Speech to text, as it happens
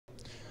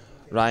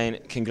Ryan,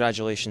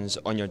 congratulations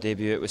on your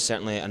debut. It was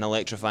certainly an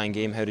electrifying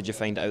game. How did you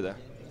find it out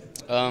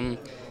there?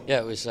 Yeah,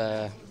 it was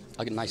a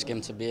nice game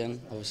to be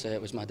in. Obviously,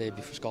 it was my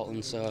debut for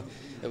Scotland, so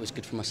it was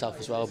good for myself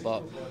as well.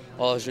 But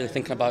all I was really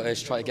thinking about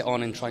is try to get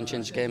on and try and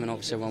change the game. And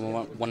obviously, when we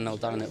went 1-0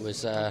 down, it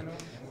was a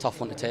tough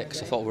one to take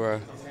because I thought we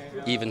were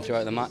even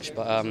throughout the match.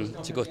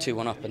 But to go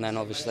 2-1 up and then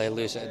obviously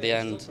lose it at the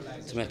end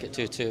to make it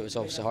 2-2, it was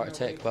obviously hard to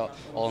take. But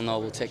all in all,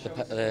 we'll take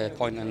the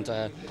point and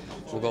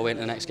we'll go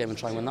into the next game and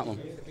try and win that one.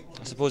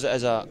 I suppose it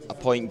is a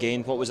point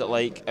gain. What was it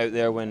like out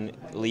there when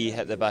Lee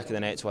hit the back of the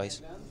net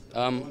twice?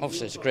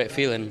 Obviously, it's a great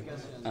feeling.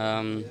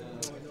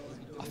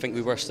 I think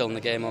we were still in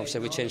the game.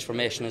 Obviously, we changed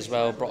formation as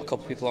well, brought a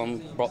couple of people on,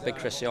 brought Big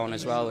Chrissy on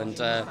as well, and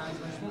to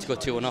go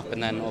 2-1 up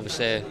and then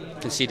obviously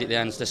concede at the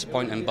end is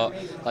disappointing. But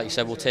like you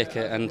said, we'll take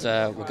it and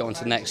we'll go on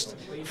to the next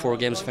 4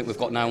 games I think we've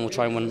got now, and we'll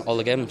try and win all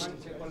the games.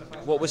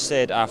 What was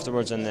said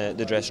afterwards in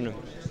the dressing room?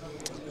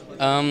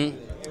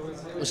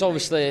 It was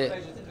obviously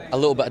a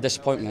little bit of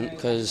disappointment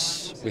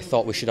because we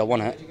thought we should have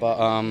won it, but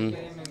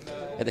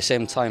at the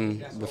same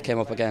time we've came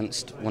up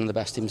against one of the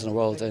best teams in the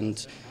world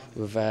and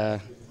we've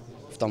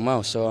done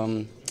well.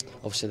 So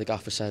obviously the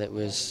gaffer said it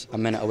was a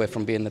minute away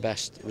from being the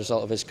best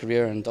result of his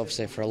career, and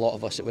obviously for a lot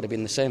of us it would have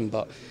been the same,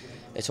 but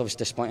it's obviously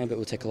disappointing, but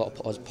we'll take a lot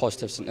of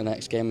positives into the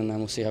next game and then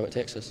we'll see how it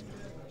takes us.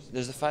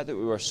 There's the fact that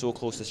we were so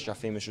close to such a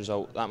famous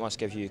result. That must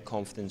give you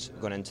confidence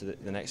going into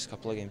the next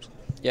couple of games.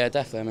 Yeah,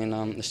 definitely.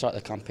 I mean, the start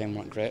of the campaign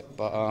weren't great,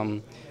 but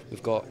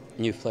we've got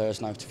new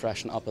players now to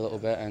freshen it up a little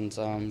bit, and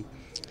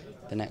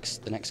the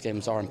next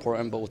games are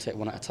important, but we'll take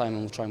one at a time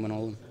and we'll try and win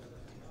all of them.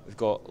 We've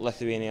got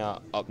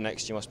Lithuania up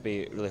next. You must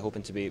be really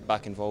hoping to be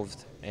back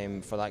involved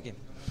for that game.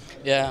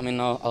 Yeah, I mean,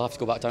 I'll have to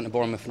go back down to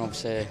Bournemouth and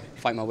obviously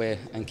fight my way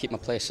and keep my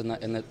place in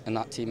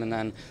that team, and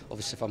then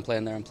obviously if I'm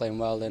playing there and playing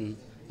well, then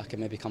I can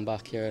maybe come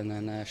back here and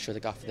then show the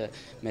gaffer that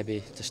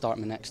maybe to start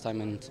me next time,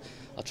 and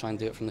I'll try and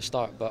do it from the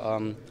start. But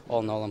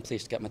all in all, I'm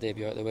pleased to get my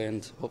debut out of the way,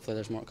 and hopefully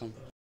there's more to come.